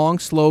a long,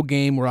 slow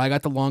game where I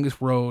got the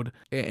longest road,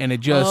 and it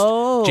just,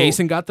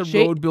 Jason got the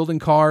road building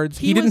cards.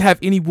 He didn't have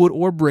any wood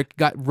or brick,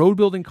 got road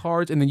building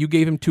cards, and then you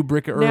gave him 2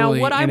 brick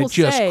early, and it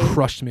just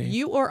crushed me.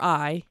 You or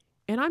I,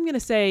 and I'm only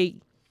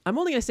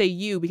going to say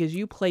you because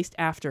you placed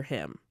after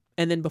him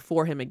and then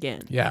before him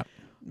again. Yeah.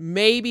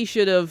 Maybe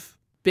should have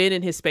been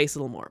in his space a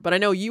little more. But I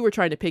know you were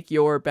trying to pick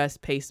your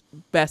best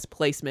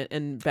placement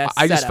and best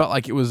I just setup. felt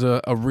like it was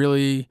a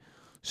really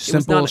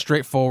simple,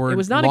 straightforward,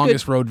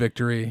 longest road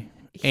victory.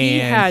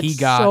 He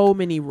got so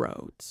many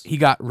roads. He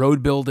got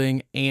road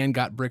building and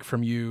got brick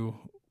from you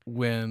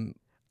when...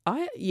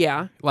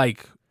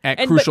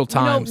 at crucial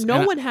times.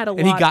 No one had a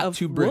lot he got of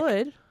 2 brick.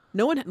 wood.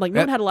 No one had a lot of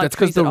trees. That's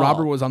because the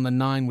robber was on the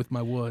 9 with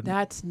my wood.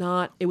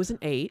 It was an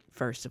 8,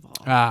 first of all.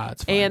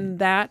 It's fine. And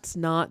that's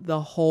not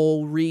the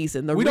whole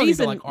reason. The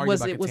reason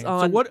was it was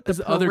on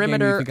the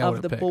perimeter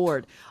of the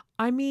board.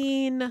 I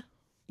mean,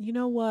 you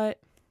know what?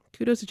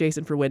 Kudos to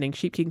Jason for winning.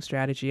 Sheep King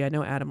strategy. I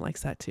know Adam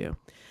likes that too.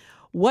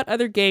 What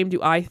other game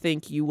do I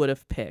think you would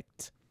have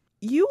picked?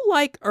 You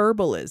like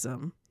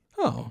herbalism.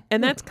 Oh.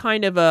 And that's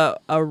kind of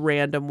a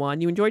random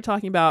one. You enjoy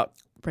talking about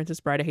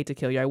Princess Bride, I Hate to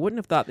Kill You. I wouldn't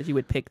have thought that you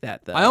would pick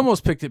that, though. I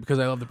almost picked it because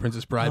I love the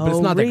Princess Bride, but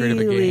it's not that great of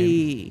a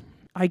game.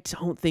 I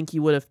don't think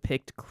you would have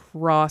picked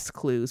Cross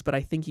Clues, but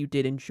I think you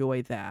did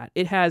enjoy that.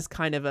 It has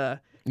kind of a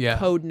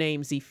code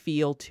namesy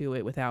feel to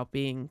it without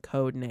being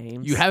code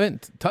names. You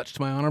haven't touched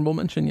my honorable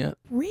mention yet.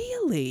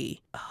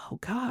 Really? Oh,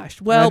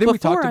 gosh. Well, I think we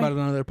talked about it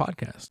on another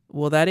podcast.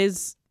 Well, that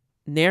is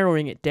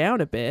narrowing it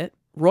down a bit.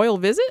 Royal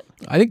Visit?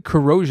 I think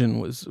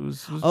Corrosion was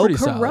pretty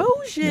solid.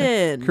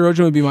 Corrosion! Yeah.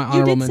 Corrosion would be my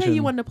honorable mention. You did say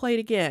you wanted to play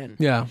it again.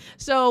 Yeah.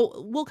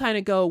 So we'll kind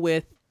of go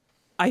with,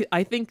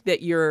 I think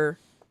that your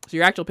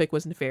actual pick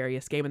was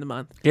Nefarious, Game of the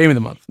Month. Game of the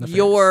Month. Nefarious.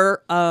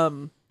 Your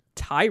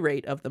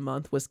tirade of the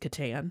month was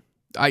Catan.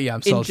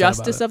 I'm so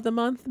Injustice of the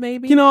month,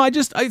 maybe?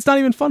 It's not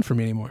even fun for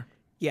me anymore.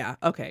 Yeah,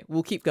 okay.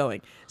 We'll keep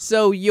going.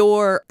 So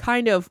your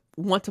kind of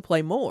want to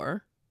play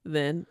more,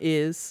 then,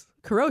 is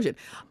Corrosion.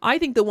 I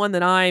think the one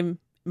that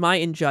my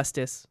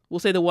Injustice, we'll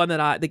say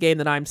the game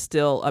that I'm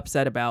still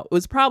upset about,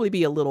 would probably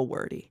be a little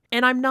wordy.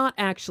 And I'm not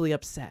actually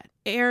upset.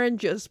 Aaron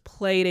just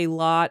played a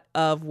lot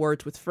of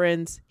Words with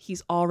Friends.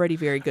 He's already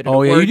very good at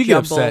you did jumble. Get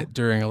upset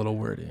during a little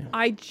wordy.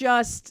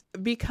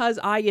 Because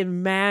I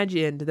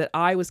imagined that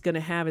I was going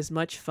to have as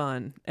much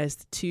fun as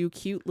the 2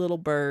 cute little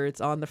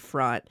birds on the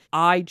front.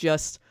 I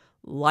just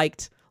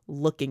liked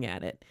looking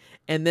at it.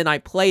 And then I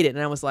played it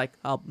and I was like,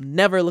 I'll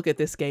never look at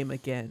this game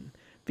again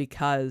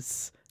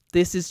because...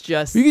 this is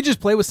just... You could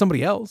just play with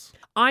somebody else.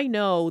 I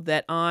know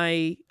that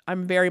I'm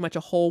very much a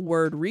whole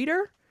word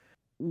reader.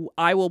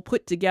 I will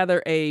put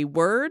together a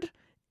word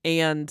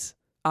and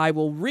I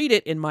will read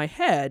it in my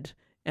head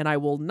and I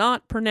will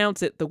not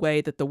pronounce it the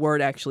way that the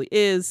word actually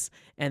is,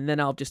 and then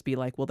I'll just be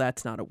like, well,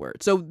 that's not a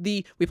word. So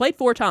we played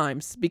 4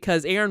 times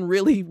because Aaron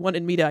really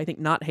wanted me to, I think,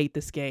 not hate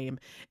this game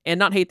and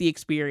not hate the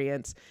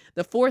experience.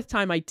 The 4th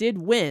time I did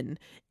win,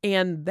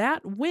 and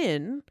that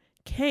win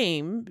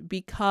came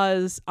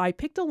because I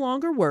picked a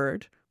longer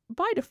word,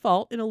 by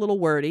default, in a little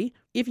wordy.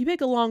 If you pick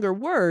a longer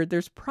word,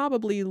 there's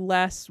probably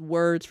less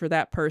words for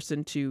that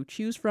person to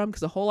choose from,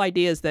 because the whole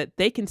idea is that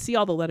they can see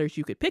all the letters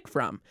you could pick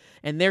from,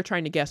 and they're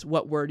trying to guess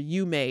what word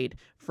you made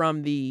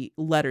from the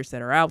letters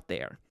that are out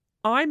there.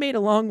 I made a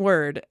long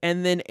word,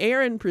 and then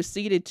Aaron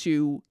proceeded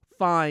to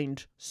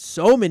find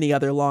so many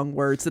other long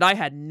words that I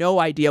had no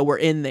idea were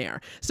in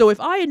there. So if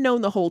I had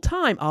known the whole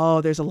time,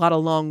 oh, there's a lot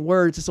of long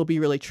words, this will be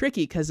really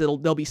tricky because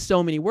there'll be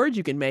so many words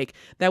you can make,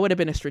 that would have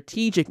been a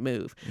strategic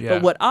move. Yeah.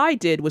 But what I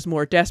did was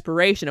more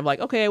desperation of like,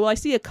 okay, well, I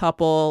see a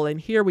couple,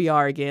 and here we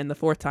are again, the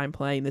 4th time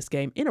playing this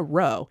game in a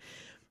row.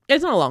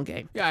 It's not a long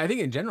game. Yeah, I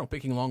think in general,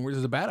 picking long words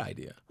is a bad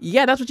idea.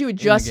 Yeah, that's what you had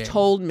just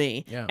told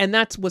me. Yeah. And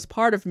that was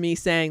part of me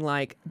saying,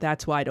 like,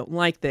 that's why I don't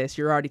like this.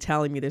 You're already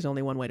telling me there's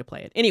only one way to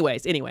play it.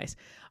 Anyways,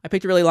 I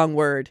picked a really long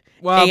word.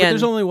 Well, but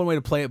there's only one way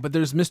to play it, but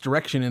there's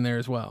misdirection in there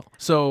as well.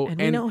 So,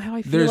 and you know how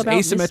I feel there's about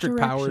asymmetric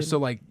powers. So,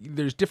 like,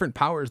 there's different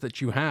powers that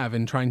you have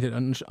in trying to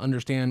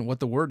understand what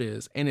the word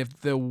is. And if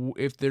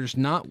there's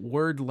not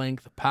word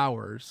length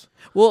powers,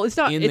 well, it's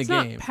not in it's the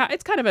not game.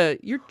 It's kind of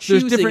you're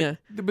choosing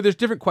but there's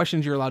different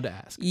questions you're allowed to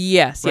ask.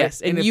 Yes, right?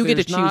 yes, and you get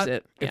to choose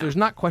it. If there's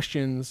not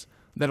questions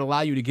that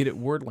allow you to get it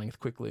word length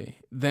quickly,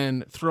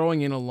 then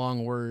throwing in a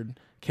long word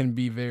can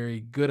be a very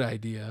good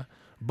idea.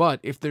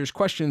 But if there's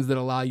questions that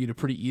allow you to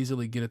pretty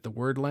easily get at the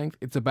word length,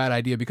 it's a bad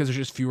idea because there's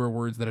just fewer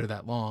words that are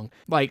that long.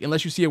 Like,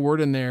 unless you see a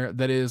word in there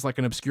that is like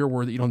an obscure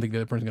word that you don't think the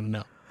other person's going to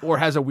know, or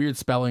has a weird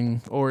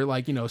spelling, or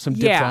like, some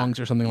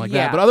diphthongs or something like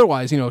that. But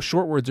otherwise,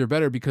 short words are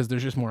better because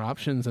there's just more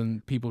options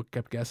and people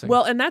kept guessing.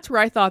 Well, and that's where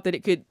I thought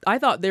I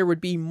thought there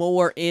would be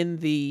more in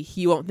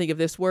he won't think of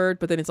this word,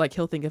 but then it's like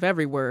he'll think of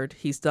every word.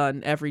 He's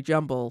done every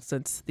jumble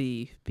since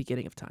the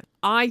beginning of time.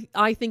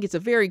 I think it's a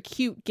very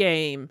cute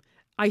game.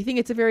 I think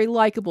it's a very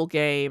likable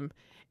game,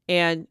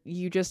 and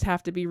you just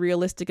have to be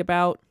realistic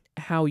about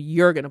how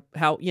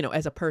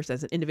as a person,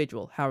 as an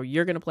individual, how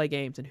you're going to play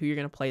games and who you're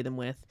going to play them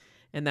with.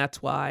 And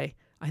that's why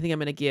I think I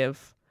might give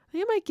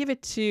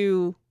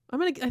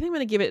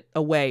it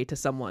away to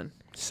someone.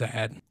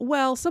 Sad.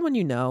 Well,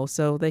 someone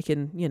so they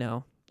can,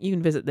 you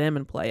can visit them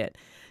and play it.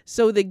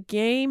 So the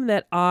game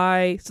that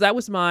that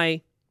was my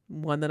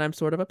one that I'm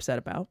sort of upset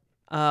about.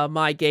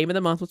 My game of the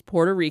month was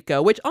Puerto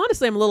Rico, which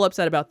honestly I'm a little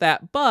upset about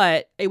that,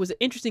 but it was an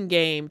interesting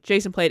game.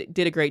 Jason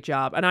did a great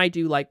job, and I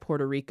do like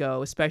Puerto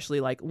Rico, especially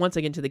like once I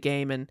get into the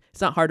game, and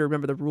it's not hard to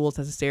remember the rules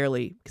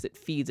necessarily because it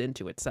feeds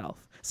into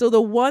itself. So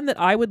the one that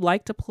I would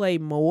like to play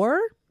more,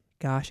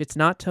 gosh, it's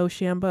not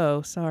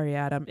Toshambo. Sorry,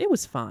 Adam. It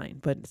was fine,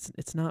 but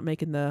it's not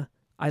making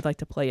I'd like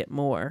to play it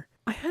more.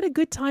 I had a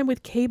good time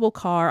with Cable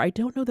Car. I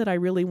don't know that I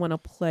really want to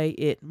play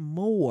it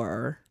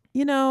more.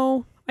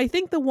 I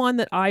think the one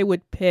that I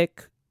would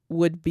pick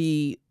would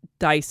be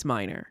Dice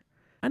Miner.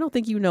 I don't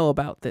think you know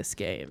about this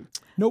game.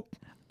 Nope.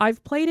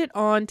 I've played it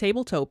on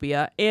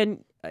Tabletopia,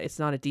 and it's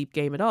not a deep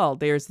game at all.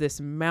 There's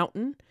this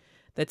mountain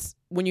that's,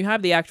 when you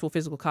have the actual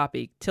physical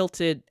copy,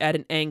 tilted at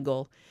an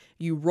angle.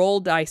 You roll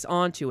dice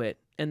onto it,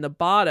 and the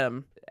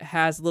bottom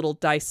has little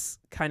dice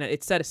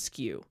it's set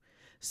askew,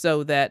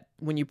 so that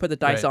when you put the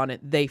dice on it,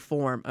 they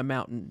form a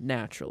mountain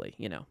naturally,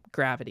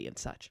 gravity and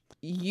such.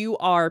 You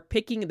are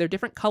picking, they're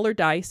different color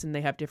dice and they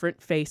have different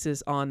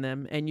faces on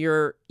them, and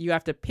you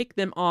have to pick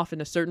them off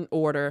in a certain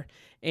order,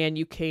 and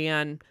you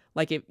can,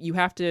 like, if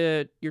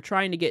you're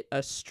trying to get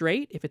a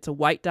straight. If it's a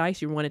white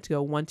dice, you want it to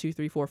go 1, 2,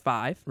 3, 4,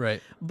 5.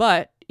 Right.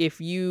 But if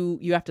you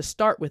have to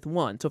start with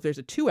 1. So if there's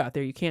a 2 out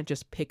there, you can't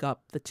just pick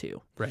up the 2.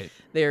 Right.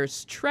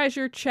 There's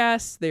treasure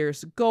chests,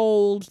 there's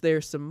gold,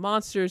 there's some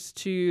monsters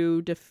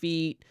to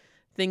defeat,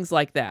 things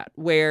like that,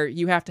 where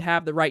you have to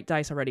have the right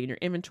dice already in your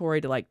inventory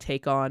to like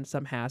take on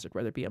some hazard,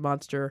 whether it be a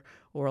monster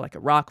or like a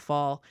rock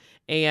fall.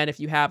 And if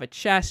you have a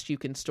chest, you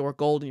can store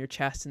gold in your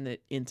chest and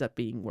it ends up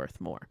being worth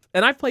more.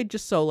 And I've played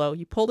just solo.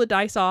 You pull the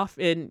dice off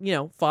in,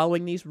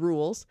 following these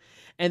rules.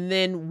 And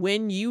then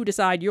when you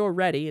decide you're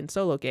ready in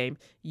solo game,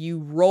 you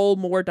roll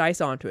more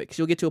dice onto it, because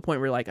you'll get to a point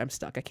where you're like, I'm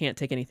stuck. I can't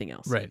take anything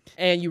else. Right.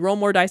 And you roll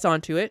more dice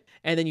onto it,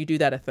 and then you do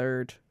that a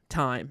third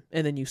time,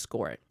 and then you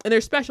score it. And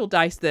there's special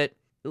dice that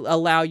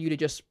allow you to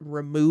just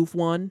remove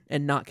one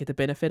and not get the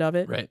benefit of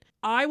it. Right.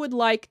 I would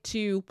like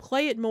to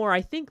play it more.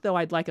 I think, though,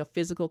 I'd like a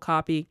physical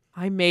copy.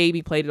 I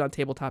maybe played it on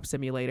Tabletop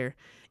Simulator.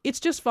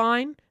 It's just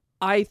fine.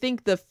 I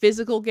think the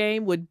physical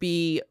game would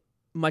be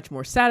much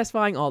more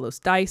satisfying, all those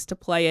dice to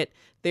play it.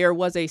 There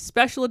was a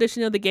special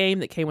edition of the game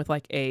that came with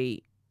like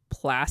a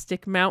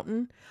plastic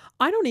mountain.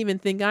 I don't even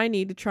think I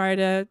need to try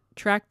to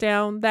track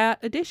down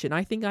that edition.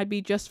 I think I'd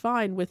be just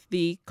fine with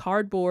the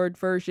cardboard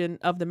version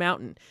of the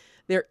mountain.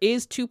 There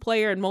is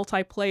 2-player and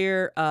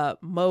multiplayer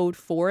mode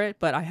for it,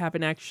 but I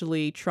haven't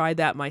actually tried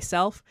that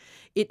myself.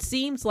 It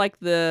seems like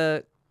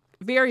the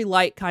very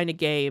light kind of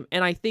game,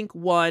 and I think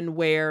one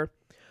where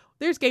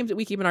there's games that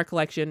we keep in our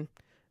collection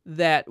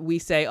that we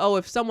say, oh,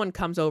 if someone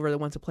comes over that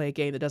wants to play a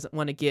game that doesn't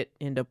want to get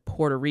into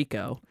Puerto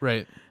Rico,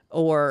 Right.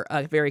 or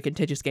a very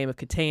contentious game of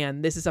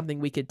Catan, this is something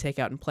we could take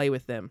out and play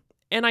with them.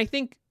 And I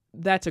think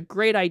that's a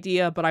great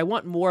idea, but I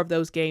want more of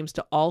those games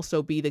to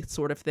also be the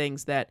sort of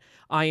things that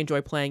I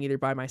enjoy playing either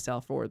by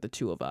myself or the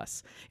two of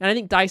us. And I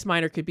think Dice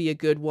Miner could be a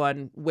good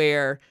one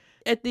where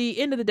at the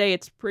end of the day,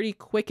 it's pretty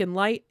quick and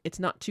light. It's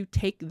not to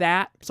take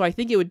that. So I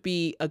think it would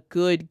be a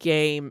good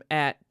game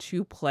at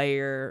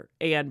 2-player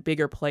and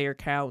bigger player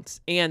counts,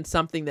 and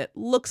something that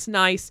looks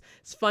nice,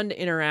 it's fun to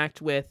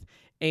interact with,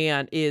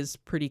 and is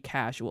pretty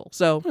casual.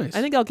 So Nice.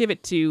 I think I'll give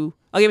it to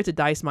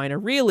Dice Miner.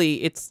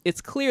 Really, it's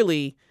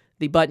clearly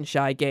the Button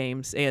Shy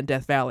games and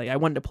Death Valley. I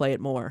wanted to play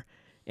it more,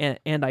 and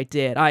I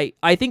did. I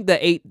think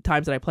the 8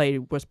 times that I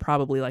played was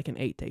probably like an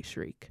 8-day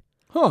streak.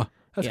 Huh.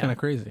 That's Yeah. kind of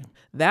crazy.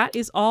 That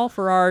is all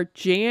for our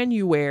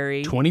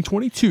January.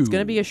 2022. It's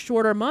going to be a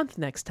shorter month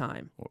next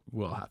time.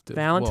 We'll have to.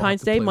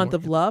 Valentine's Day, play month more.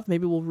 of love.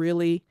 Maybe we'll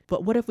really.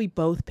 But what if we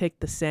both pick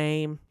the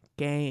same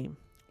game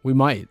We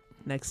might.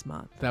 next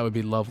month? That would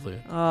be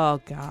lovely. Oh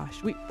gosh,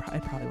 I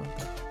probably won't.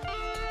 Pick.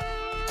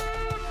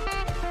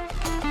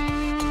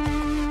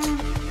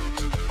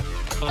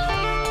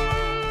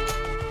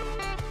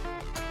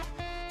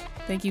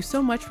 Thank you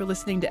so much for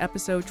listening to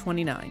episode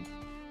 29.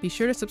 Be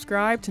sure to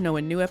subscribe to know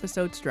when new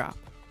episodes drop.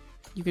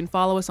 You can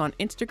follow us on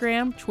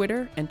Instagram,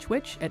 Twitter, and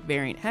Twitch at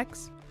Variant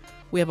Hex.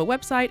 We have a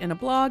website and a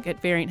blog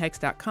at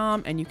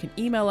varianthex.com, and you can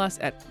email us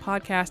at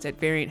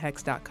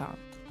podcast@varianthex.com.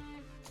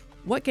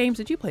 What games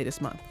did you play this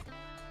month?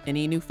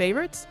 Any new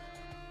favorites?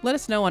 Let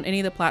us know on any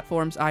of the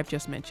platforms I've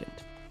just mentioned.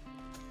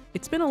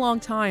 It's been a long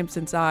time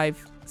since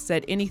I've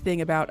said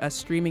anything about us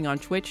streaming on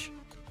Twitch.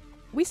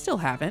 We still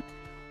haven't,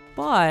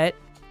 but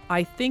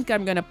I think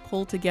I'm going to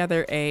pull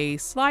together a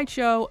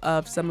slideshow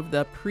of some of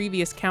the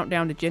previous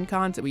Countdown to Gen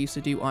Cons that we used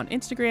to do on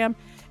Instagram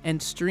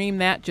and stream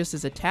that just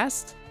as a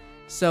test.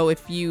 So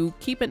if you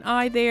keep an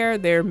eye there,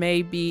 there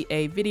may be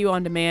a video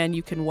on demand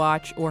you can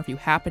watch, or if you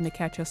happen to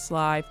catch us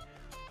live,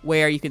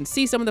 where you can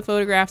see some of the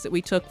photographs that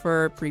we took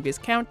for previous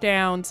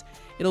countdowns.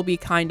 It'll be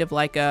kind of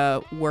like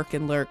a work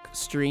and lurk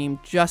stream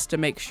just to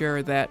make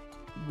sure that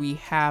we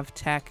have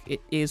tech.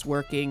 It is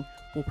working.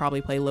 We'll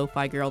probably play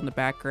Lo-Fi Girl in the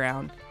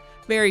background.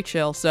 Very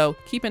chill, so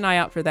keep an eye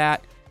out for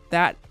that.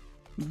 That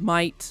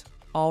might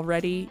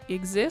already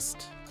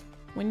exist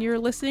when you're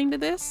listening to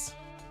this.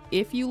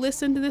 If you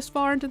listen to this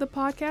far into the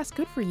podcast,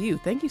 good for you.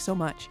 Thank you so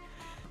much.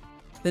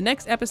 The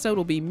next episode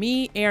will be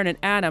me, Aaron, and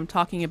Adam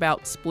talking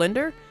about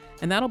Splendor,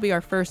 and that'll be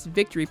our first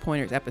Victory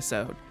Pointers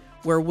episode,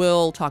 where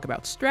we'll talk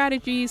about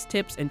strategies,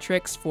 tips, and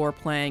tricks for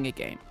playing a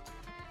game.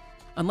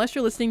 Unless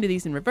you're listening to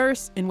these in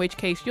reverse, in which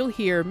case you'll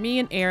hear me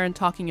and Aaron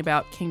talking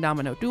about King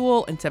Domino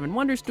Duel and Seven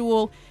Wonders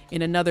Duel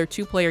in another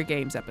 2-player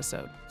games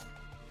episode.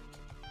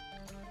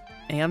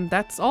 And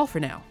that's all for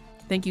now.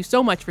 Thank you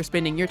so much for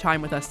spending your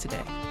time with us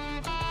today.